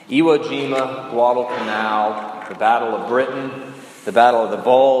Iwo Jima, Guadalcanal, the Battle of Britain, the Battle of the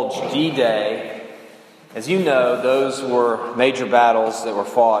Bulge, D-Day. As you know, those were major battles that were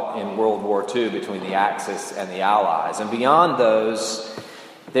fought in World War II between the Axis and the Allies. And beyond those,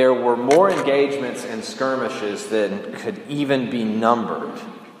 there were more engagements and skirmishes than could even be numbered.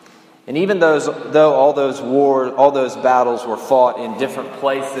 And even though all those battles were fought in different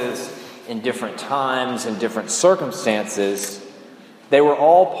places, in different times, in different circumstances, they were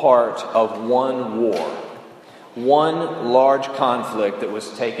all part of one war, one large conflict that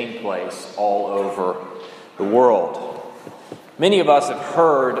was taking place all over the world. Many of us have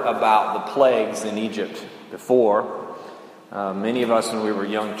heard about the plagues in Egypt before. Many of us, when we were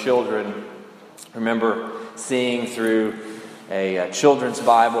young children, remember seeing through a children's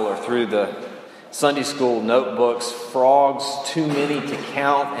Bible or through the Sunday school notebooks frogs too many to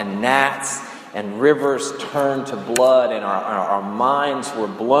count and gnats and rivers turned to blood, and our minds were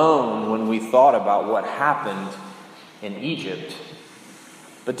blown when we thought about what happened in Egypt.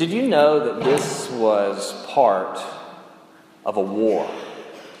 But did you know that this was part of a war?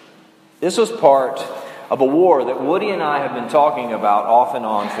 This was part of a war that Woody and I have been talking about off and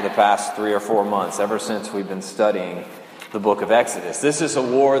on for the past 3 or 4 months, ever since we've been studying the book of Exodus. This is a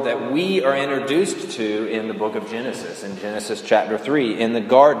war that we are introduced to in the book of Genesis, in Genesis chapter 3, in the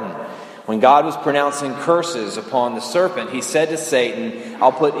garden. When God was pronouncing curses upon the serpent, he said to Satan,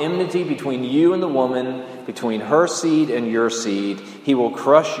 "I'll put enmity between you and the woman, between her seed and your seed. He will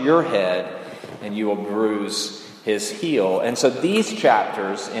crush your head, and you will bruise his heel." And so these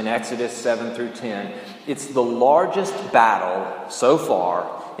chapters in Exodus 7 through 10, it's the largest battle so far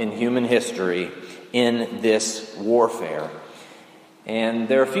in human history in this warfare. And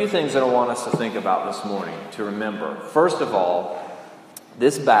there are a few things that I want us to think about this morning, to remember. First of all,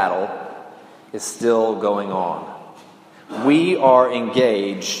 this battle is still going on. We are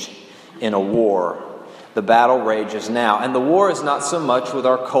engaged in a war. The battle rages now. And the war is not so much with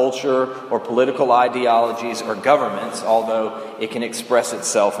our culture or political ideologies or governments, although it can express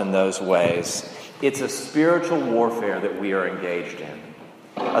itself in those ways. It's a spiritual warfare that we are engaged in.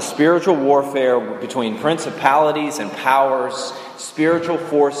 A spiritual warfare between principalities and powers, spiritual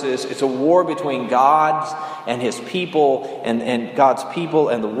forces. It's a war between God and his people, and God's people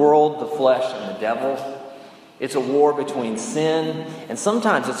and the world, the flesh and the devil. It's a war between sin, and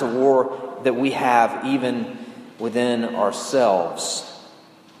sometimes it's a war that we have even within ourselves.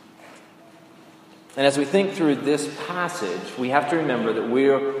 And as we think through this passage, we have to remember that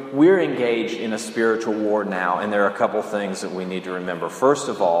we're engaged in a spiritual war now, and there are a couple things that we need to remember. First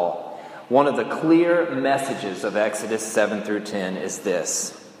of all, one of the clear messages of Exodus 7 through 10 is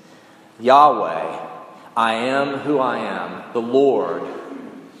this: Yahweh, I am who I am, the Lord,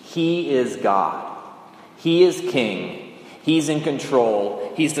 He is God. He is King. He's in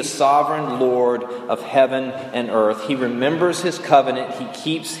control. He's the sovereign Lord of heaven and earth. He remembers His covenant. He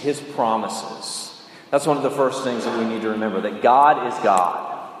keeps His promises. That's one of the first things that we need to remember, that God is God.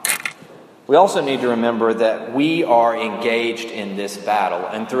 We also need to remember that we are engaged in this battle.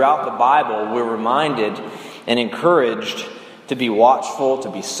 And throughout the Bible, we're reminded and encouraged to be watchful, to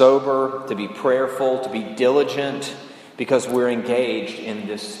be sober, to be prayerful, to be diligent, because we're engaged in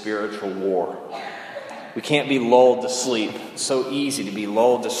this spiritual war. We can't be lulled to sleep. It's so easy to be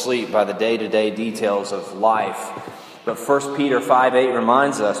lulled to sleep by the day-to-day details of life. But 1 Peter 5:8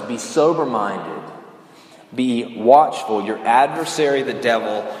 reminds us, be sober-minded. Be watchful. Your adversary, the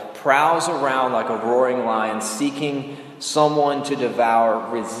devil, prowls around like a roaring lion, seeking someone to devour.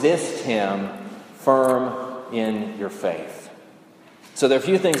 Resist him, firm in your faith. So there are a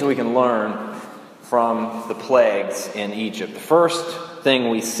few things that we can learn from the plagues in Egypt. The first thing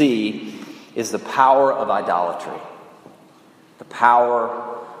we see is the power of idolatry. The power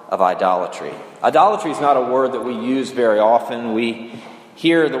of idolatry. Idolatry is not a word that we use very often. We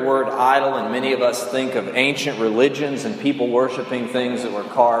hear the word idol, and many of us think of ancient religions and people worshiping things that were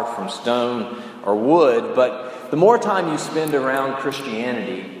carved from stone or wood. But the more time you spend around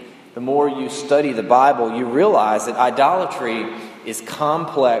Christianity, the more you study the Bible, you realize that idolatry is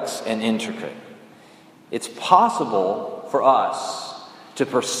complex and intricate. It's possible for us to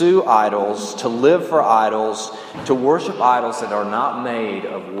pursue idols, to live for idols, to worship idols that are not made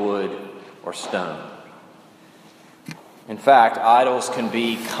of wood or stone. In fact, idols can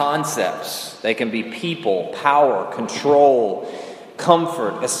be concepts. They can be people, power, control,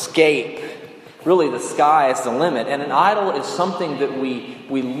 comfort, escape. Really, the sky is the limit. And an idol is something that we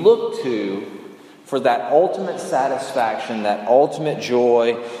look to for that ultimate satisfaction, that ultimate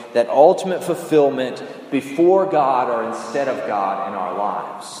joy, that ultimate fulfillment before God or instead of God in our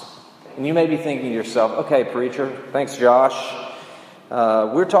lives. And you may be thinking to yourself, okay, preacher, thanks, Josh.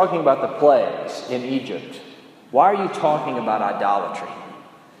 we're talking about the plagues in Egypt. Why are you talking about idolatry?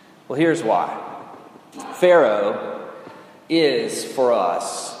 Well, here's why. Pharaoh is, for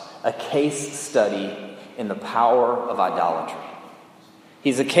us, a case study in the power of idolatry.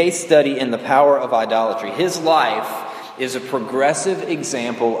 He's a case study in the power of idolatry. His life is a progressive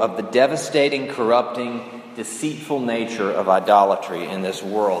example of the devastating, corrupting, deceitful nature of idolatry in this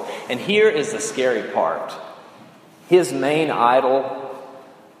world. And here is the scary part. His main idol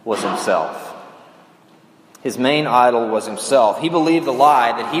was himself. His main idol was himself. He believed the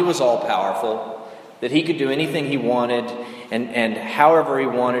lie that he was all-powerful, that he could do anything he wanted, and however he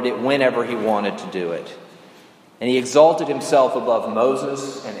wanted it, whenever he wanted to do it. And he exalted himself above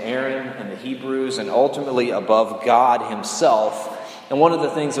Moses and Aaron and the Hebrews and ultimately above God himself. And one of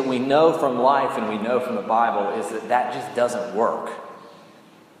the things that we know from life and we know from the Bible is that just doesn't work.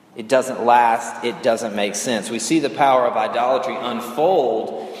 It doesn't last. It doesn't make sense. We see the power of idolatry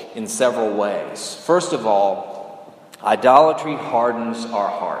unfold in several ways. First of all, idolatry hardens our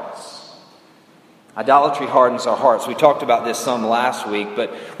hearts. Idolatry hardens our hearts. We talked about this some last week,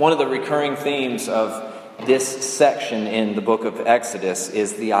 but one of the recurring themes of this section in the book of Exodus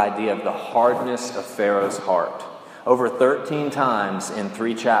is the idea of the hardness of Pharaoh's heart. Over 13 times in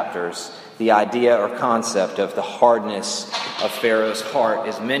 3 chapters, the idea or concept of the hardness of Pharaoh's heart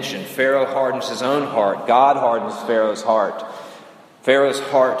is mentioned. Pharaoh hardens his own heart. God hardens Pharaoh's heart. Pharaoh's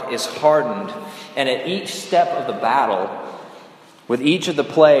heart is hardened. And at each step of the battle, with each of the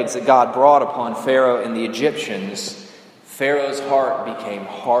plagues that God brought upon Pharaoh and the Egyptians, Pharaoh's heart became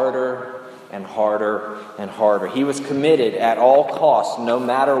harder and harder and harder. He was committed at all costs, no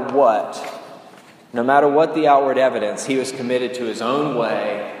matter what the outward evidence, he was committed to his own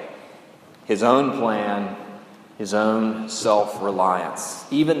way, his own plan, his own self-reliance.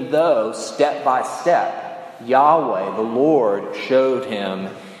 Even though, step by step, Yahweh, the Lord, showed him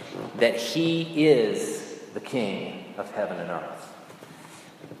that he is the King of heaven and earth.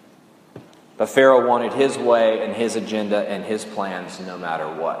 But Pharaoh wanted his way and his agenda and his plans no matter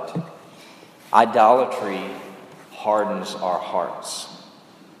what. Idolatry hardens our hearts.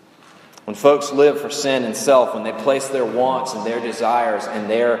 When folks live for sin and self, when they place their wants and their desires and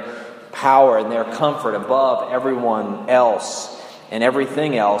their power and their comfort above everyone else and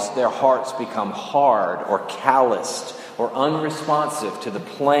everything else, their hearts become hard or calloused or unresponsive to the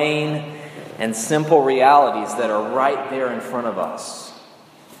plain and simple realities that are right there in front of us.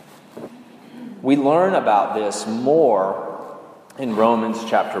 We learn about this more in Romans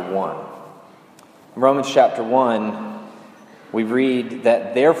chapter 1. In Romans chapter 1, we read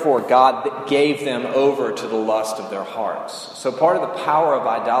that therefore God gave them over to the lust of their hearts. So part of the power of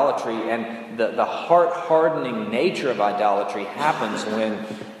idolatry and the heart-hardening nature of idolatry happens when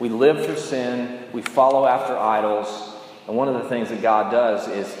we live through sin, we follow after idols, and one of the things that God does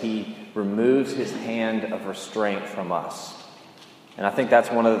is he removes his hand of restraint from us. And I think that's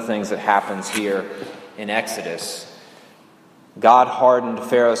one of the things that happens here in Exodus. God hardened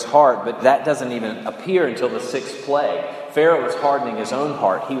Pharaoh's heart, but that doesn't even appear until the 6th plague. Pharaoh was hardening his own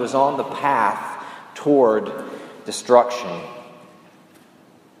heart. He was on the path toward destruction.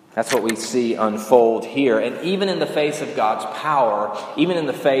 That's what we see unfold here. And even in the face of God's power, even in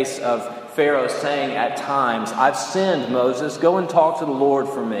the face of Pharaoh saying at times, "I've sinned, Moses, go and talk to the Lord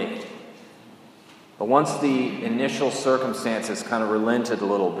for me." But once the initial circumstances kind of relented a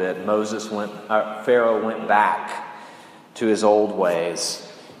little bit, Pharaoh went back to his old ways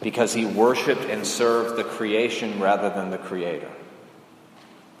because he worshipped and served the creation rather than the Creator.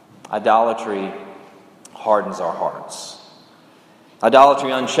 Idolatry hardens our hearts. Idolatry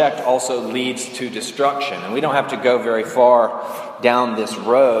unchecked also leads to destruction. And we don't have to go very far down this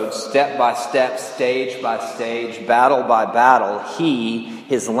road. Step by step, stage by stage, battle by battle,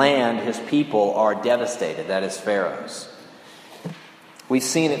 his land, his people are devastated. That is Pharaoh's. We've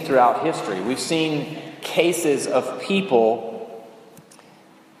seen it throughout history. We've seen cases of people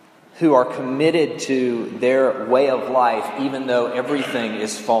who are committed to their way of life even though everything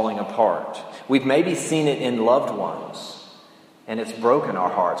is falling apart. We've maybe seen it in loved ones, and it's broken our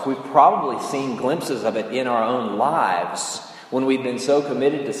hearts. We've probably seen glimpses of it in our own lives when we've been so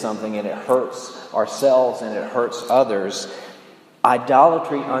committed to something and it hurts ourselves and it hurts others.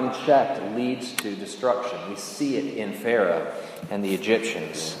 Idolatry unchecked leads to destruction. We see it in Pharaoh and the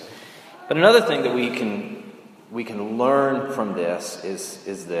Egyptians. But another thing that we can learn from this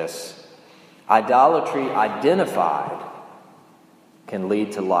is this. Idolatry identified can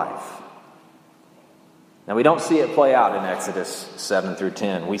lead to life. Now we don't see it play out in Exodus 7 through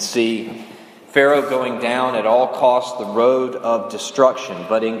 10. We see Pharaoh going down at all costs the road of destruction.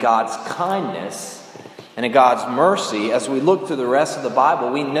 But in God's kindness, And in God's mercy, as we look through the rest of the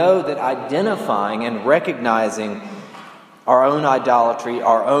Bible, we know that identifying and recognizing our own idolatry,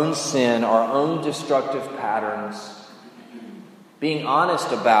 our own sin, our own destructive patterns, being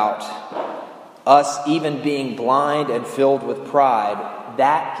honest about us even being blind and filled with pride,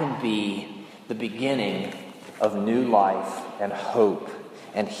 that can be the beginning of new life and hope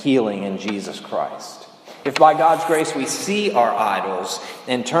and healing in Jesus Christ. If by God's grace we see our idols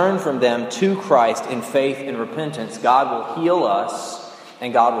and turn from them to Christ in faith and repentance, God will heal us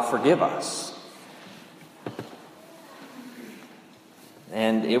and God will forgive us.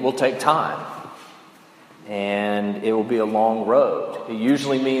 And it will take time. And it will be a long road. It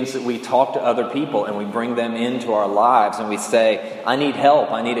usually means that we talk to other people and we bring them into our lives and we say, I need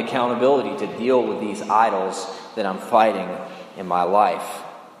help, I need accountability to deal with these idols that I'm fighting in my life.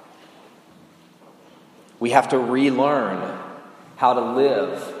 We have to relearn how to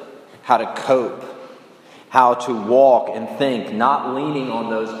live, how to cope, how to walk and think, not leaning on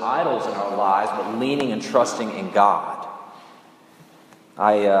those idols in our lives, but leaning and trusting in God.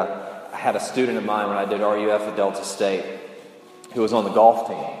 I had a student of mine when I did RUF at Delta State who was on the golf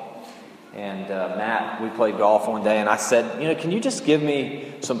team. And Matt, we played golf one day, and I said, can you just give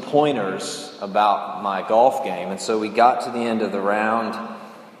me some pointers about my golf game? And so we got to the end of the round.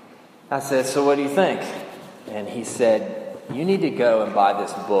 I said, so what do you think? And he said, you need to go and buy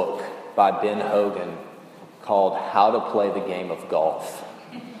this book by Ben Hogan called How to Play the Game of Golf.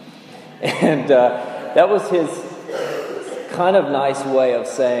 And that was his kind of nice way of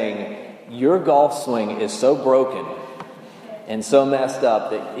saying, your golf swing is so broken and so messed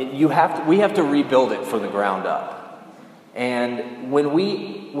up that we have to rebuild it from the ground up. And when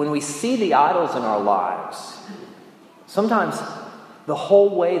we see the idols in our lives, sometimes the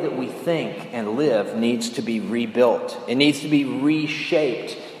whole way that we think and live needs to be rebuilt. It needs to be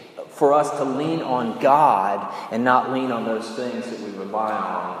reshaped for us to lean on God and not lean on those things that we rely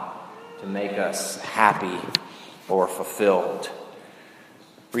on to make us happy or fulfilled.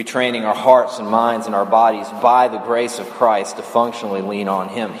 Retraining our hearts and minds and our bodies by the grace of Christ to functionally lean on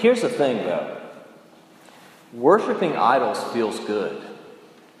Him. Here's the thing, though. Worshiping idols feels good.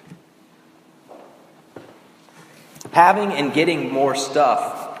 Having and getting more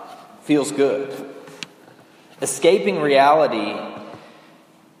stuff feels good. Escaping reality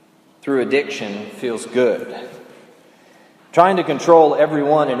through addiction feels good. Trying to control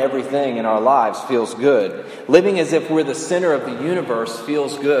everyone and everything in our lives feels good. Living as if we're the center of the universe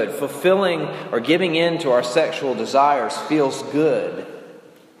feels good. Fulfilling or giving in to our sexual desires feels good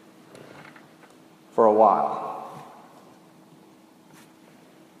for a while.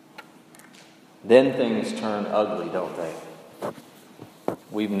 Then things turn ugly, don't they?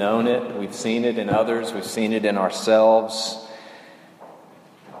 We've known it, we've seen it in others, we've seen it in ourselves.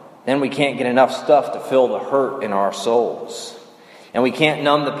 Then we can't get enough stuff to fill the hurt in our souls. And we can't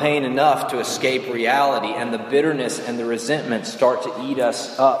numb the pain enough to escape reality. And the bitterness and the resentment start to eat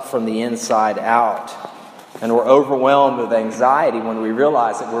us up from the inside out. And we're overwhelmed with anxiety when we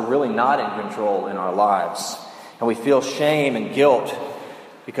realize that we're really not in control in our lives. And we feel shame and guilt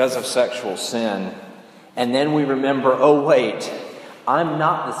because of sexual sin. And then we remember, oh wait, I'm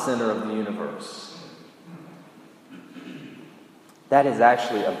not the center of the universe. That is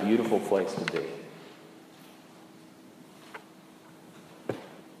actually a beautiful place to be.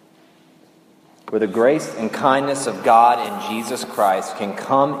 Where the grace and kindness of God in Jesus Christ can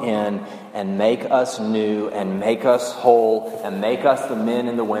come in and make us new and make us whole and make us the men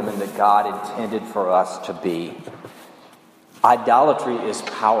and the women that God intended for us to be. Idolatry is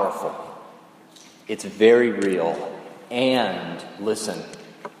powerful. It's very real. And, listen,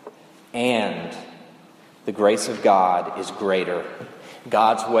 and the grace of God is greater.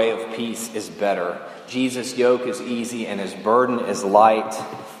 God's way of peace is better. Jesus' yoke is easy and His burden is light.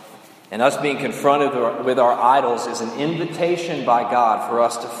 And us being confronted with our idols is an invitation by God for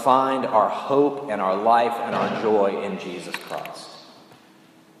us to find our hope and our life and our joy in Jesus Christ.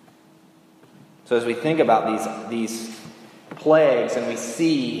 So as we think about these plagues and we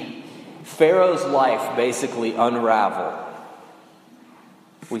see Pharaoh's life basically unravel,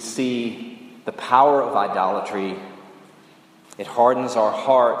 we see the power of idolatry. It hardens our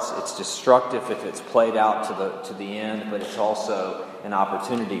hearts. It's destructive if it's played out to the end, but it's also an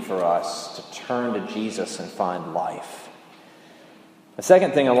opportunity for us to turn to Jesus and find life. The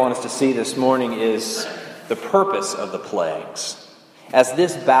second thing I want us to see this morning is the purpose of the plagues. As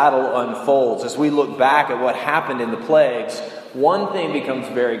this battle unfolds, as we look back at what happened in the plagues, one thing becomes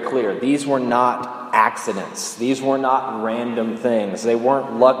very clear. These were not accidents. These were not random things. They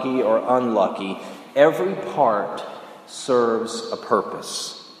weren't lucky or unlucky. Every part serves a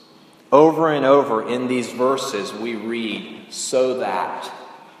purpose. Over and over in these verses we read, so that.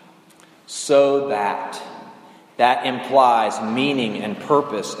 So that. That implies meaning and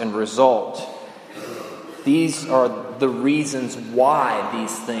purpose and result. These are the reasons why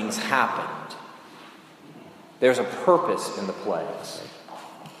these things happened. There's a purpose in the plagues.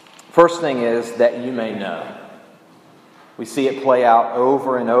 First thing is that you may know. We see it play out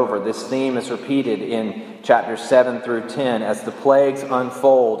over and over. This theme is repeated in chapters 7 through 10 as the plagues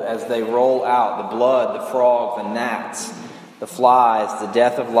unfold, as they roll out, the blood, the frog, the gnats, the flies, the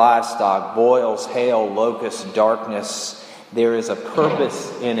death of livestock, boils, hail, locusts, darkness. There is a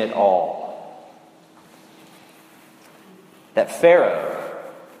purpose in it all. That Pharaoh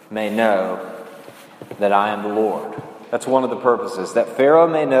may know that I am the Lord. That's one of the purposes. That Pharaoh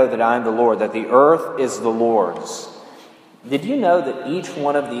may know that I am the Lord, that the earth is the Lord's. Did you know that each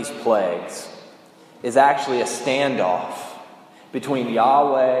one of these plagues is actually a standoff between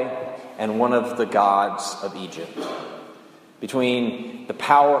Yahweh and one of the gods of Egypt? Between the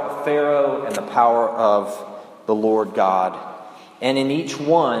power of Pharaoh and the power of the Lord God. And in each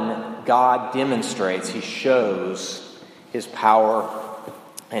one, God demonstrates, He shows His power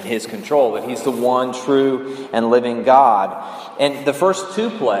and His control, that He's the one true and living God. And the first two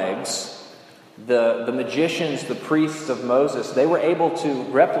plagues, the magicians, the priests of Moses, they were able to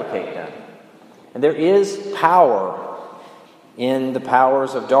replicate them. And there is power in the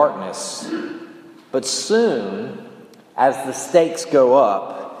powers of darkness. But soon, as the stakes go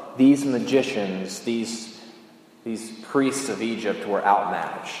up, these magicians, these priests of Egypt were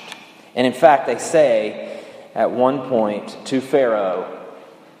outmatched. And in fact, they say at one point to Pharaoh,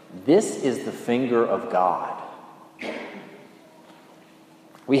 "This is the finger of God."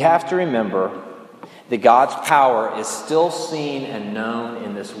 We have to remember that God's power is still seen and known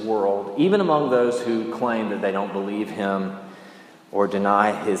in this world, even among those who claim that they don't believe Him or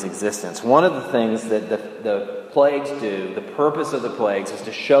deny His existence. One of the things that the plagues do, the purpose of the plagues, is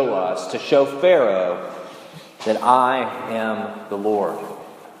to show us, to show Pharaoh, that I am the Lord.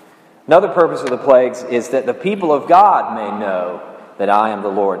 Another purpose of the plagues is that the people of God may know that I am the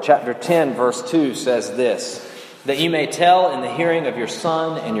Lord. Chapter 10, verse 2 says this, "That you may tell in the hearing of your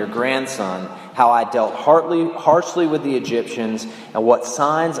son and your grandson how I dealt harshly with the Egyptians and what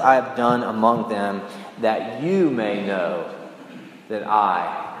signs I have done among them, that you may know that I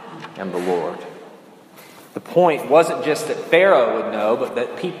am the Lord." The point wasn't just that Pharaoh would know, but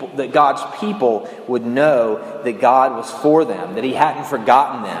that God's people would know that God was for them, that He hadn't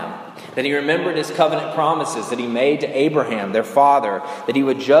forgotten them, that He remembered His covenant promises that He made to Abraham, their father, that He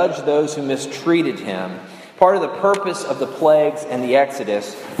would judge those who mistreated Him. Part of the purpose of the plagues and the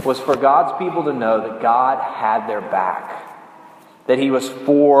Exodus was for God's people to know that God had their back, that He was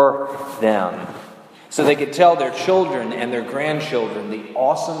for them, so they could tell their children and their grandchildren the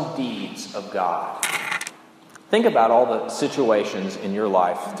awesome deeds of God. Think about all the situations in your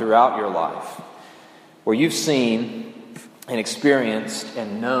life, throughout your life, where you've seen and experienced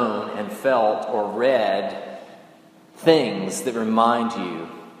and known and felt or read things that remind you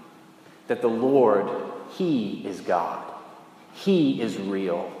that the Lord, He is God. He is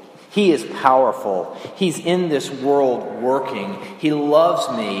real. He is powerful. He's in this world working. He loves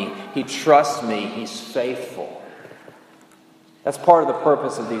me. He trusts me. He's faithful. That's part of the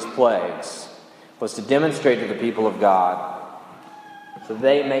purpose of these plagues, was to demonstrate to the people of God so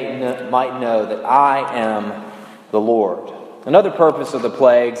they might know that I am the Lord. Another purpose of the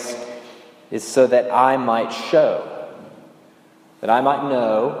plagues is so that I might show. That I might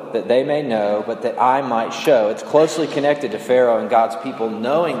know, that they may know, but that I might show. It's closely connected to Pharaoh and God's people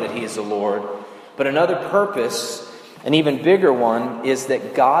knowing that He is the Lord. But another purpose, an even bigger one, is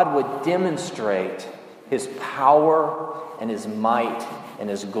that God would demonstrate His power and His might and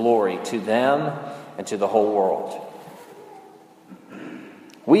His glory to them and to the whole world.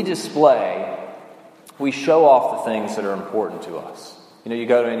 We show off the things that are important to us. You know, you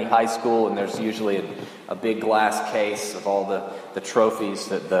go to any high school and there's usually a big glass case of all the trophies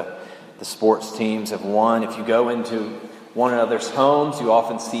that the sports teams have won. If you go into one another's homes, you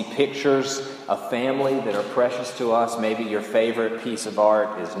often see pictures of family that are precious to us. Maybe your favorite piece of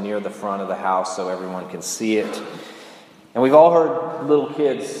art is near the front of the house so everyone can see it. And we've all heard little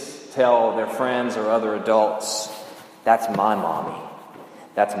kids tell their friends or other adults, "That's my mommy.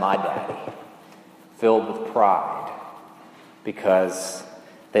 That's my daddy," filled with pride because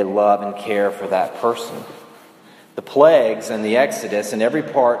they love and care for that person. The plagues and the Exodus and every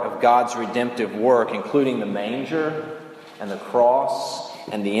part of God's redemptive work, including the manger and the cross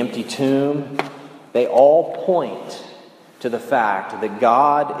and the empty tomb, they all point to the fact that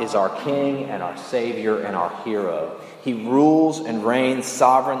God is our King and our Savior and our hero. He rules and reigns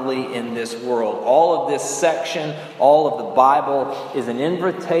sovereignly in this world. All of this section, all of the Bible, is an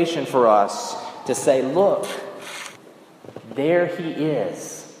invitation for us to say, look, there He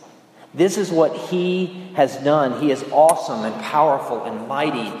is. This is what He has done. He is awesome and powerful and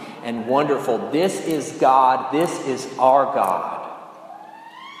mighty and wonderful. This is God. This is our God.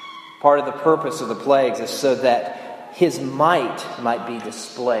 Part of the purpose of the plagues is so that His might be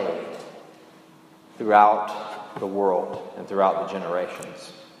displayed throughout the world and throughout the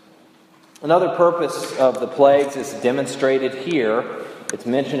generations. Another purpose of the plagues is demonstrated here. It's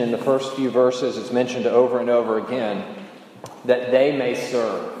mentioned in the first few verses. It's mentioned over and over again, that they may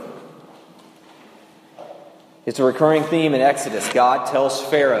serve. It's a recurring theme in Exodus. God tells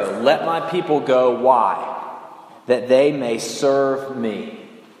Pharaoh, let my people go. Why? That they may serve me.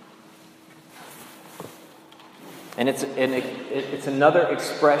 And it's another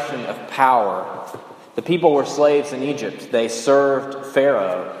expression of power. The people were slaves in Egypt. They served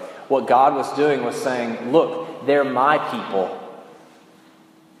Pharaoh. What God was doing was saying, look, they're my people.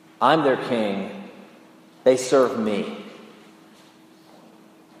 I'm their king. They serve me.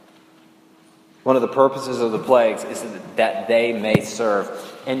 One of the purposes of the plagues is that they may serve.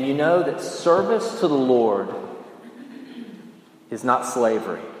 And you know that service to the Lord is not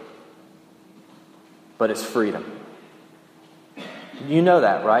slavery, but it's freedom. You know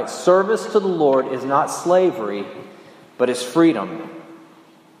that, right? Service to the Lord is not slavery, but it's freedom.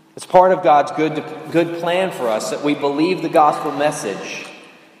 It's part of God's good plan for us that we believe the gospel message,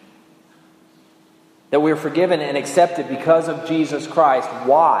 that we're forgiven and accepted because of Jesus Christ.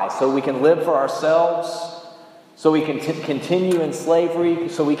 Why? So we can live for ourselves? So we can continue in slavery?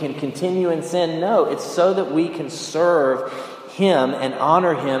 So we can continue in sin? No, it's so that we can serve Him and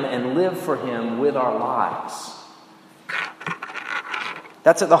honor Him and live for Him with our lives.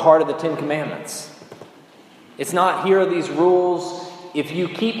 That's at the heart of the Ten Commandments. It's not, here are these rules. If you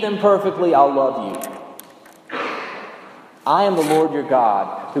keep them perfectly, I'll love you. I am the Lord your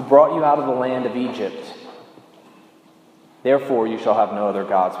God, who brought you out of the land of Egypt. Therefore, you shall have no other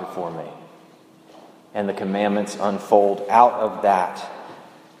gods before me. And the commandments unfold out of that.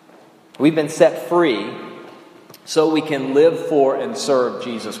 We've been set free so we can live for and serve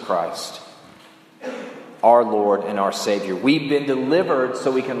Jesus Christ, our Lord and our Savior. We've been delivered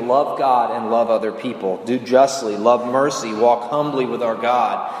so we can love God and love other people, do justly, love mercy, walk humbly with our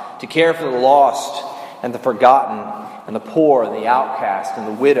God, to care for the lost and the forgotten and the poor and the outcast and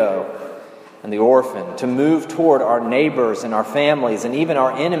the widow and the orphan, to move toward our neighbors and our families and even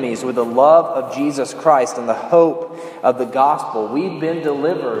our enemies with the love of Jesus Christ and the hope of the gospel. We've been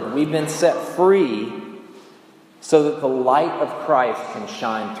delivered. We've been set free so that the light of Christ can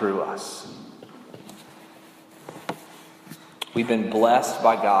shine through us. We've been blessed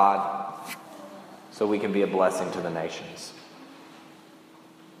by God so we can be a blessing to the nations.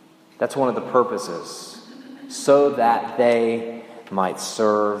 That's one of the purposes, so that they might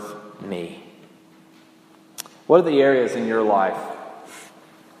serve me. What are the areas in your life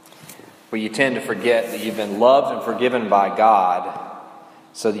where you tend to forget that you've been loved and forgiven by God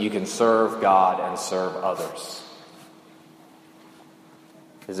so that you can serve God and serve others?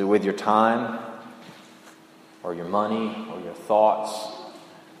 Is it with your time, or your money, or your thoughts,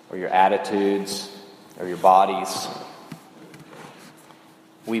 or your attitudes, or your bodies?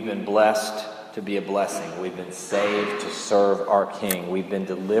 We've been blessed to be a blessing. We've been saved to serve our King. We've been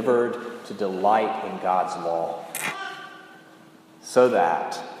delivered to delight in God's law, so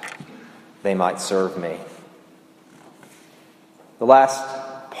that they might serve me. The last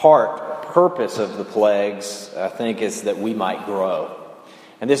purpose of the plagues, I think, is that we might grow.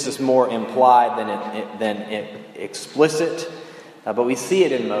 And this is more implied than explicit, but we see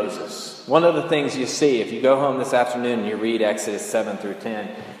it in Moses. One of the things you see, if you go home this afternoon and you read Exodus 7 through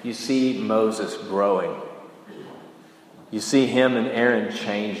 10, you see Moses growing. You see him and Aaron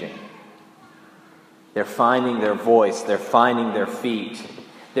changing. They're finding their voice. They're finding their feet.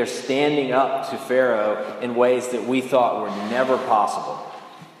 They're standing up to Pharaoh in ways that we thought were never possible.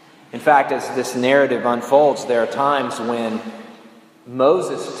 In fact, as this narrative unfolds, there are times when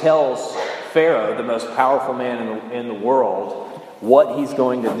Moses tells Pharaoh, the most powerful man in the world, what he's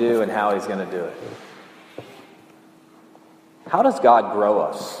going to do and how he's going to do it. How does God grow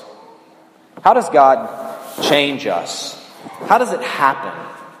us? How does God change us? How does it happen?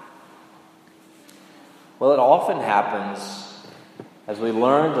 Well, it often happens as we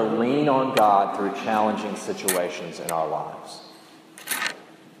learn to lean on God through challenging situations in our lives.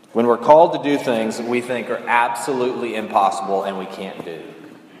 When we're called to do things that we think are absolutely impossible and we can't do.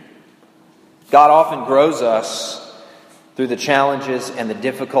 God often grows us through the challenges and the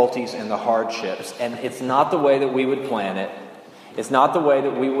difficulties and the hardships. And it's not the way that we would plan it. It's not the way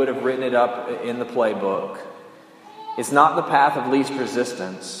that we would have written it up in the playbook. It's not the path of least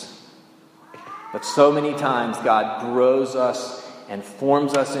resistance. But so many times God grows us and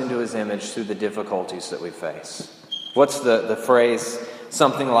forms us into His image through the difficulties that we face. What's the phrase?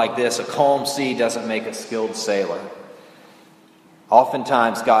 Something like this: a calm sea doesn't make a skilled sailor.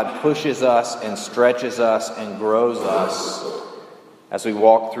 Oftentimes God pushes us and stretches us and grows us as we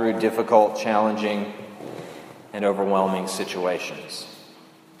walk through difficult, challenging, and overwhelming situations.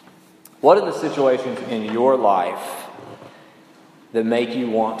 What are the situations in your life that make you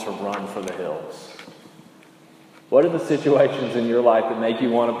want to run for the hills? What are the situations in your life that make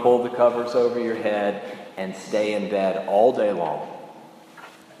you want to pull the covers over your head and stay in bed all day long?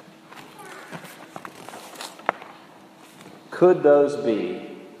 Could those be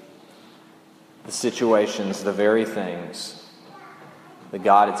the situations, the very things that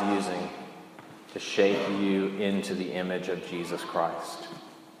God is using to shape you into the image of Jesus Christ,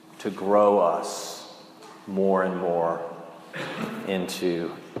 to grow us more and more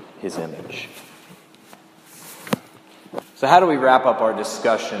into His image? So how do we wrap up our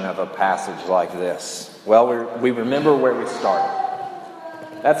discussion of a passage like this? Well, we remember where we started.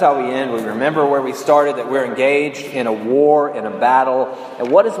 That's how we end. We remember where we started, that we're engaged in a war, in a battle. And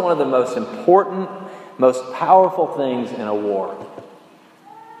what is one of the most important, most powerful things in a war?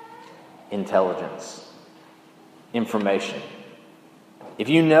 Intelligence. Information. If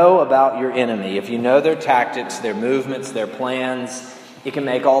you know about your enemy, if you know their tactics, their movements, their plans, it can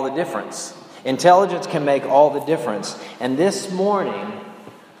make all the difference. Intelligence can make all the difference. And this morning,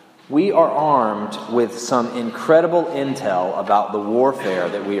 we are armed with some incredible intel about the warfare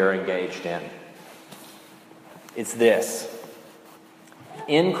that we are engaged in. It's this: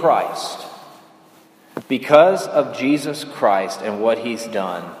 in Christ, because of Jesus Christ and what He's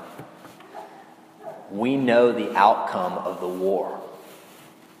done, we know the outcome of the war.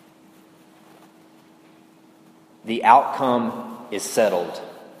 The outcome is settled.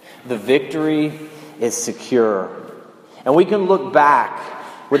 The victory is secure. And we can look back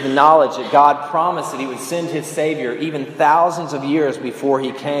with the knowledge that God promised that He would send His Savior even thousands of years before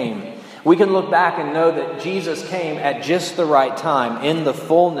He came. We can look back and know that Jesus came at just the right time, in the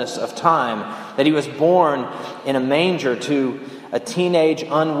fullness of time, that He was born in a manger to a teenage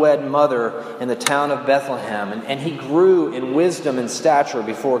unwed mother in the town of Bethlehem. And He grew in wisdom and stature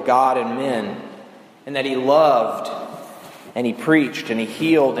before God and men, and that He loved and He preached and He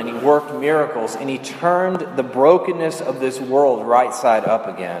healed and He worked miracles and He turned the brokenness of this world right side up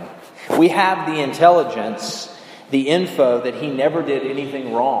again. We have the intelligence, the info that He never did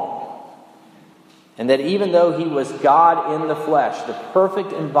anything wrong. And that even though He was God in the flesh, the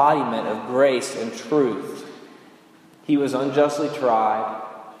perfect embodiment of grace and truth, He was unjustly tried,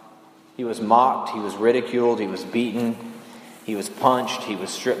 He was mocked, He was ridiculed, He was beaten, He was punched, He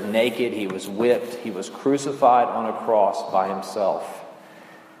was stripped naked, He was whipped, He was crucified on a cross by Himself.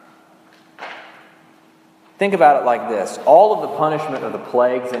 Think about it like this: all of the punishment of the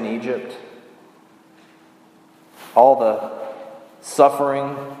plagues in Egypt, all the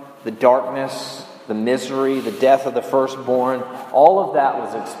suffering, the darkness, the misery, the death of the firstborn, all of that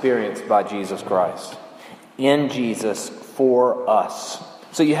was experienced by Jesus Christ. In Jesus for us.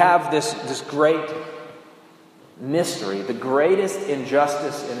 So you have this great mystery, the greatest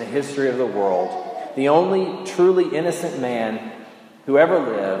injustice in the history of the world. The only truly innocent man who ever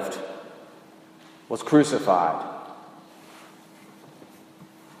lived was crucified.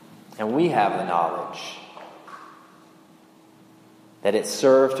 And we have the knowledge that it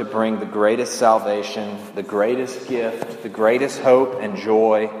served to bring the greatest salvation, the greatest gift, the greatest hope and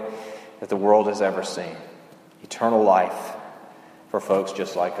joy that the world has ever seen. Eternal life for folks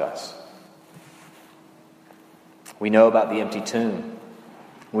just like us. We know about the empty tomb.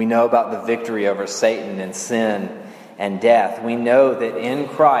 We know about the victory over Satan and sin and death. We know that in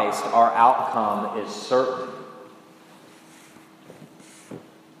Christ our outcome is certain.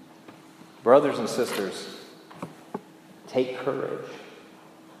 Brothers and sisters, take courage.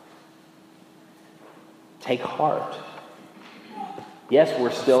 Take heart. Yes,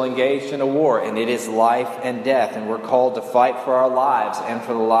 we're still engaged in a war, and it is life and death, and we're called to fight for our lives and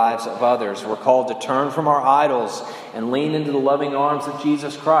for the lives of others. We're called to turn from our idols and lean into the loving arms of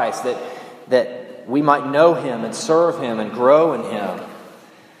Jesus Christ, that we might know Him and serve Him and grow in Him.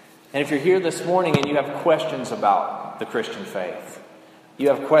 And if you're here this morning and you have questions about the Christian faith, you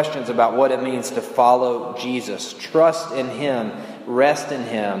have questions about what it means to follow Jesus, trust in Him, rest in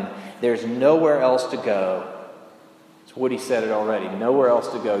Him, there's nowhere else to go. Woody said it already. Nowhere else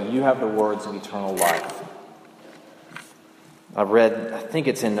to go. You have the words of eternal life. I read, I think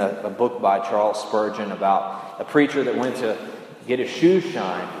it's in a book by Charles Spurgeon about a preacher that went to get his shoes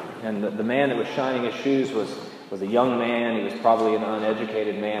shined. And the man that was shining his shoes was a young man. He was probably an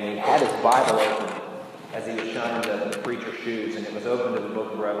uneducated man. He had his Bible open as he was shining the preacher's shoes, and it was open to the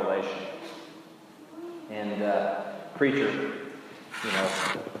book of Revelation. And the preacher,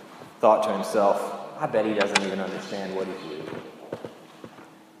 thought to himself, I bet he doesn't even understand what he's reading.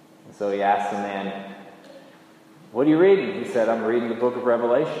 And so he asked the man, what are you reading? He said, I'm reading the book of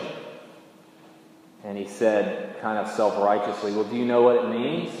Revelation. And he said, kind of self-righteously, well, do you know what it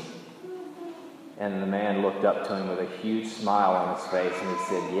means? And the man looked up to him with a huge smile on his face, and he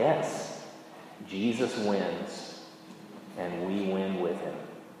said, yes, Jesus wins, and we win with him.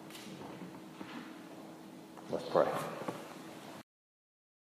 Let's pray.